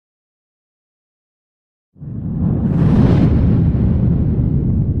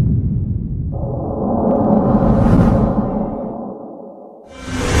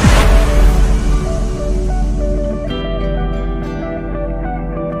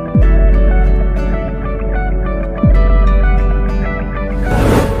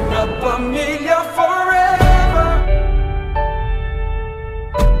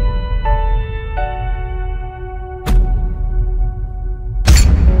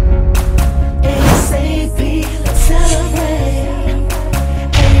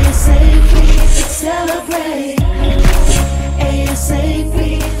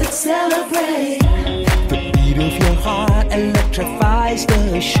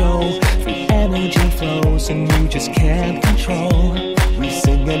the show. Free energy flows and you just can't control. We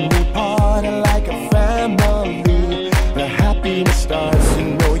sing and we party like a family. The happiness starts, you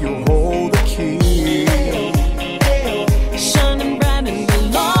know you hold the key. Shining bright in the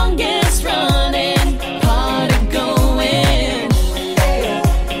longest running party going,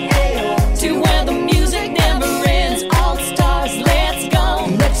 to where the music never ends. All stars, let's go.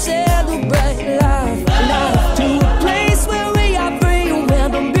 Let's celebrate life, life. To a place where we are free, where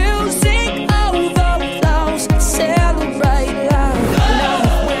the music overflows. Celebrate life, life.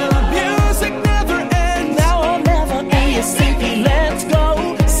 Where the music never ends, Now or never, ASAP, let's go.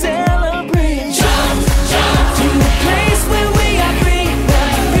 Celebrate. Jump, jump. To a place where we are free, where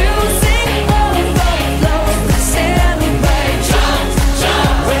the music overflows. Celebrate. Jump,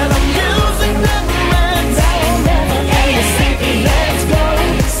 jump. where the music never ends. Now or never, ASAP, let's go.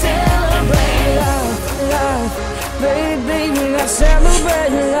 Celebrate life, life. Baby, let's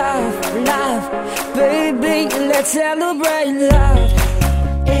celebrate life, life. Baby, let's celebrate life.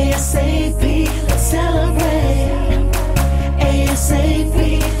 ASAP, let's celebrate. ASAP,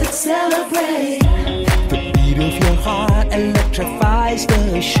 let's celebrate. The beat of your heart electrifies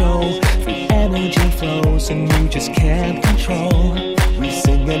the show. Free energy flows and you just can't control. We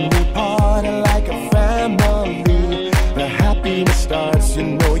sing and we party like a family. The happiness starts, you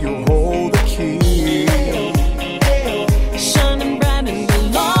know you hold the key. Shining bright in the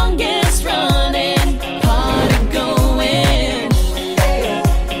longest running party going,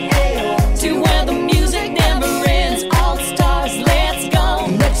 to where the music never ends. All stars, let's go.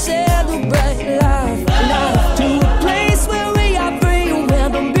 Let's celebrate life, life. To a place where we are free, where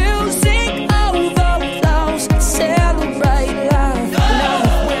the music overflows. Celebrate life, life.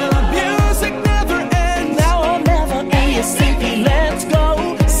 Where the music never ends. Now or never, ASAP, let's go.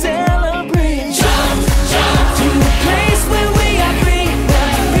 Celebrate. Jump, jump. To a place where we are free, where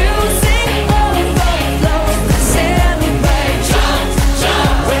the music overflows. Celebrate. Jump,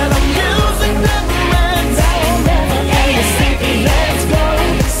 jump. Where the music never ends. Now or never, ASAP, let's go.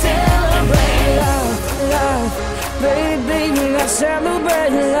 Celebrate life, life. Baby, let's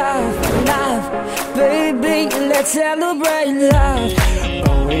celebrate life, life. Baby, let's celebrate life.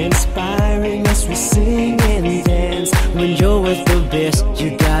 Oh, inspiring as we sing and dance. When you're with the best, you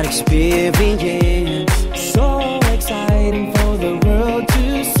got experience. So exciting for the world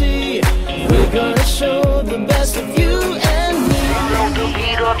to see. We're gonna show the best of you and me. The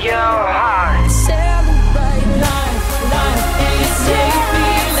beat of your heart. Celebrate life, life. ASAP,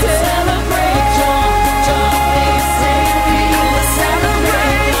 let's celebrate. Jump, jump. ASAP, let's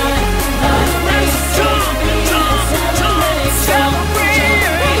celebrate life, life. ASAP, let's celebrate. Celebrate.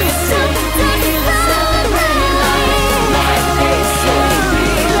 ASAP, let's celebrate life, life. ASAP,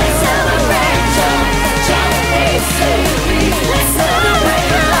 let's celebrate. Jump, jump. ASAP, let's celebrate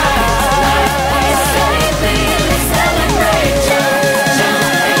life, life. ASAP, let's celebrate. Jump, jump.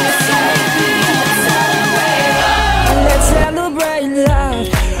 ASAP, let's celebrate life.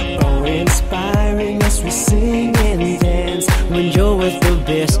 Oh, inspiring as we sing and dance. When you're with the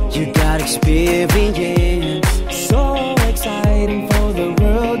best, you got experience. So exciting for the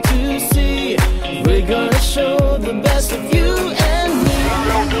world to see. We're gonna show the best of you and me.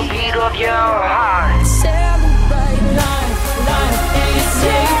 The beat of your heart. Celebrate life, life.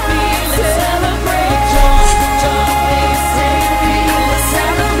 ASAP, let's celebrate. Jump, jump. ASAP, let's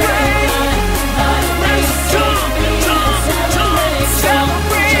celebrate life, life. ASAP, let's celebrate.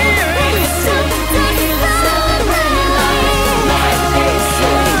 Celebrate. ASAP, let's celebrate life, life.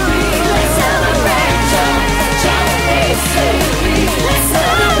 ASAP, let's celebrate. Jump, jump. ASAP, let's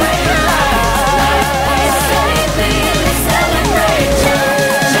celebrate life, life. ASAP, let's celebrate. Jump,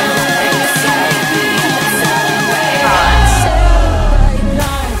 jump. ASAP, let's celebrate life. Celebrate life,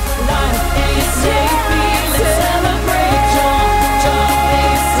 life. ASAP, let's celebrate. Jump, jump. ASAP,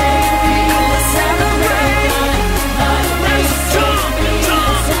 let's celebrate life, life. ASAP, let's celebrate.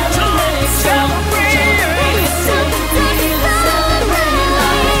 Celebrate. ASAP,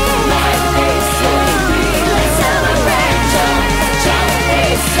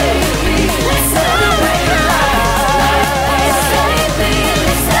 let's celebrate life, life. ASAP, let's celebrate. Jump, jump. ASAP, let's celebrate life, life. ASAP,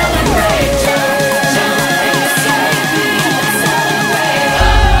 let's celebrate. Jump, jump. ASAP, let's celebrate.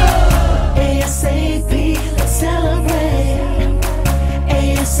 ASAP, let's celebrate.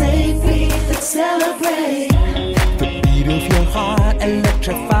 ASAP, let's celebrate. The beat of your heart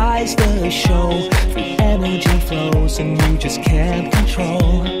electrifies the show. Free energy flows and you just can't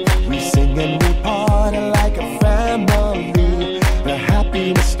control. We sing and we party like a family. The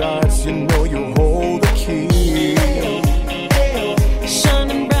happiness starts, you know you hold the key.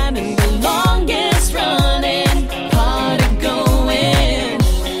 Shining bright in the longest running party going,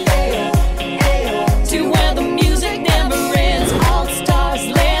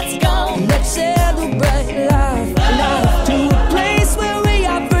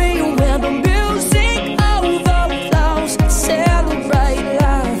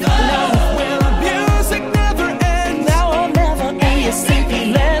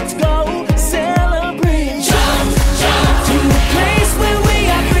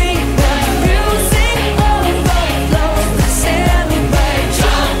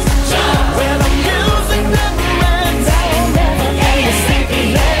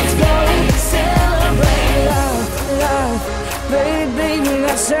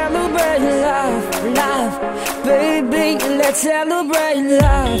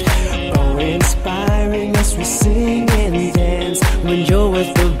 love. Oh, inspiring us, we sing and dance. When you're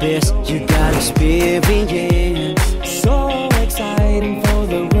with the best, you got experience. So exciting for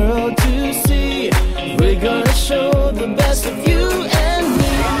the world to see. We're gonna show the best of you and me.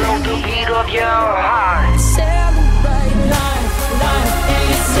 From the beat of your heart. Celebrate life, life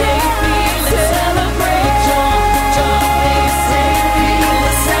ASAP. Let's celebrate joy, joy ASAP.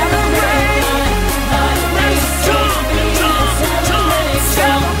 Let's celebrate life, life ASAP. Let's celebrate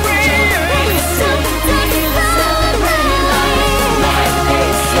celebrate ASAP. Let's celebrate life, life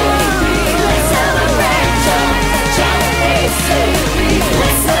ASAP. Let's celebrate joy, joy ASAP.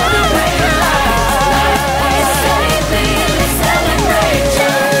 Let's celebrate life, life ASAP. Let's celebrate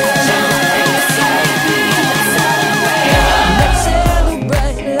joy, joy ASAP. Let's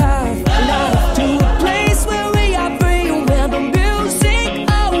celebrate love, love to a place where we are free, where the music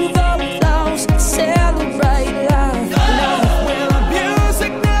overflows. Celebrate love, love Where the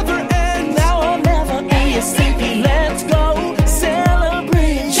music never ends. Now or never, ASAP, let's go.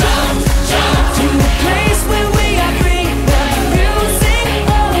 Celebrate. jump, jump to a place where we are free, where the music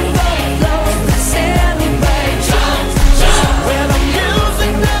overflows. Celebrate, jump, jump Where the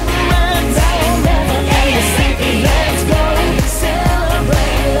music never ends. now or never, ASAP, let's go.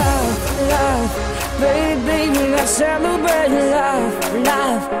 Celebrate love, love, baby, let's celebrate love,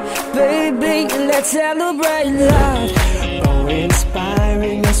 love, baby, let's celebrate love. Oh,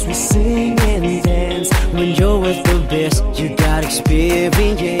 inspiring us, we sing and dance. When you're with the best, you got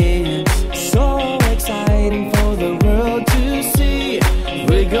experience. So exciting for the world to see.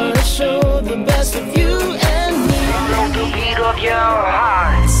 We're gonna show the best of you and me. From the beat of your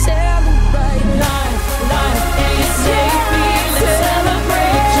heart. Celebrate life, life ASAP. Let's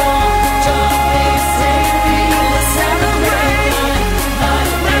celebrate joy, joy ASAP. Let's celebrate life,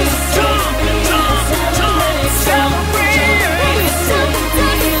 life ASAP. Let's celebrate celebrate ASAP.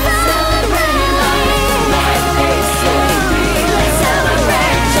 Let's celebrate life, life ASAP. Let's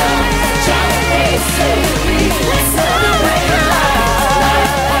celebrate joy, joy ASAP. Let's celebrate life,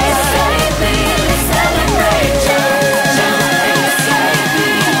 life ASAP. Let's celebrate joy, joy ASAP.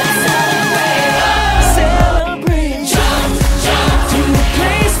 Let's celebrate love. Celebrate. Jump, jump to a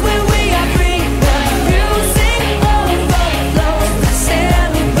place where we are free, where the music overflows.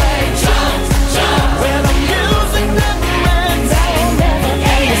 Celebrate, jump, jump Where the music never ends. now or never,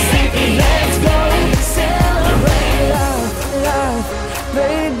 ASAP, let's go. Celebrate love, love,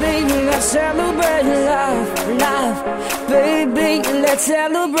 baby, let's celebrate love, love, baby, let's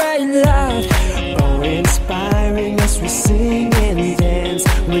celebrate love. Oh, inspiring us, we sing and dance.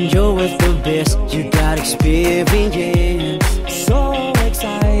 When you're with the best, you got experience. So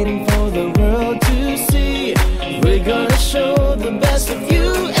exciting for the world to see. We're gonna show the best of you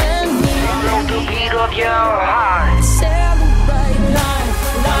and me. From the beat of your heart. Celebrate life,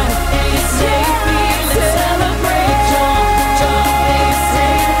 life ASAP. Let's celebrate joy, joy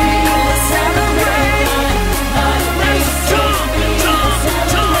ASAP. Let's celebrate life, life ASAP. Let's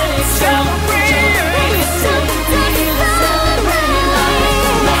celebrate celebrate ASAP. Let's celebrate life,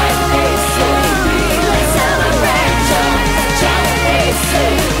 life ASAP. Let's celebrate joy, joy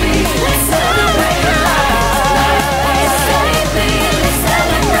ASAP. Let's celebrate life, life ASAP. Let's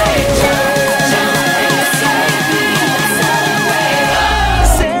celebrate joy, joy ASAP. Let's celebrate love.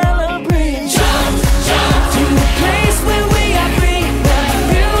 Celebrate. Jump, jump to a place where we are free, where the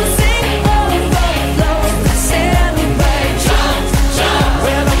music overflows. Celebrate, jump, jump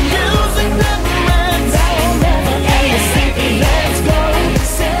Where the music never ends. now or never, ASAP, let's go.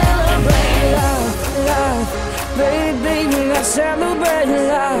 Celebrate love, love, baby, let's celebrate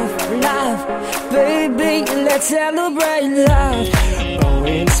love, love, baby, let's celebrate love. Oh,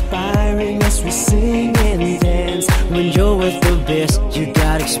 inspiring us, we sing and dance. When you're with the best, you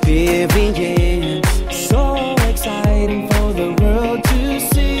got experience. So exciting for the world to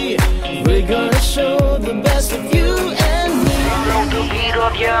see. We're gonna show the best of you and me. From the beat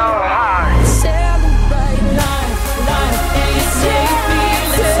of your heart. Celebrate life, life ASAP.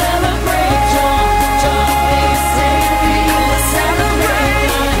 Let's celebrate joy, joy ASAP. Let's celebrate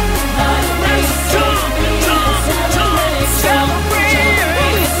life, life ASAP. Let's celebrate celebrate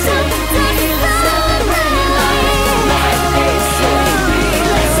ASAP. Let's celebrate life, life ASAP.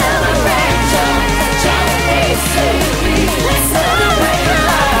 Let's celebrate joy, joy ASAP. Let's celebrate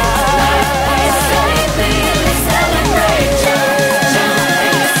life, life ASAP. Let's celebrate joy, joy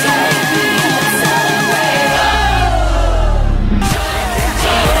ASAP.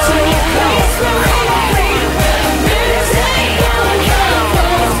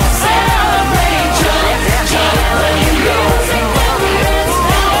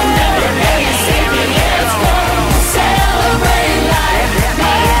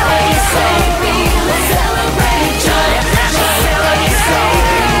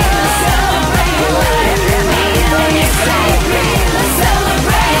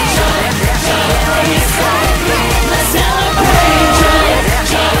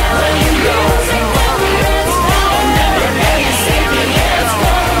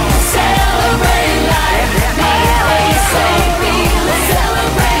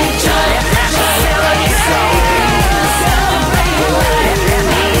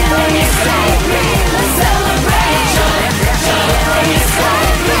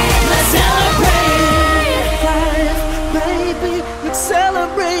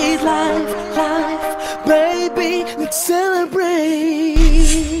 Let's celebrate.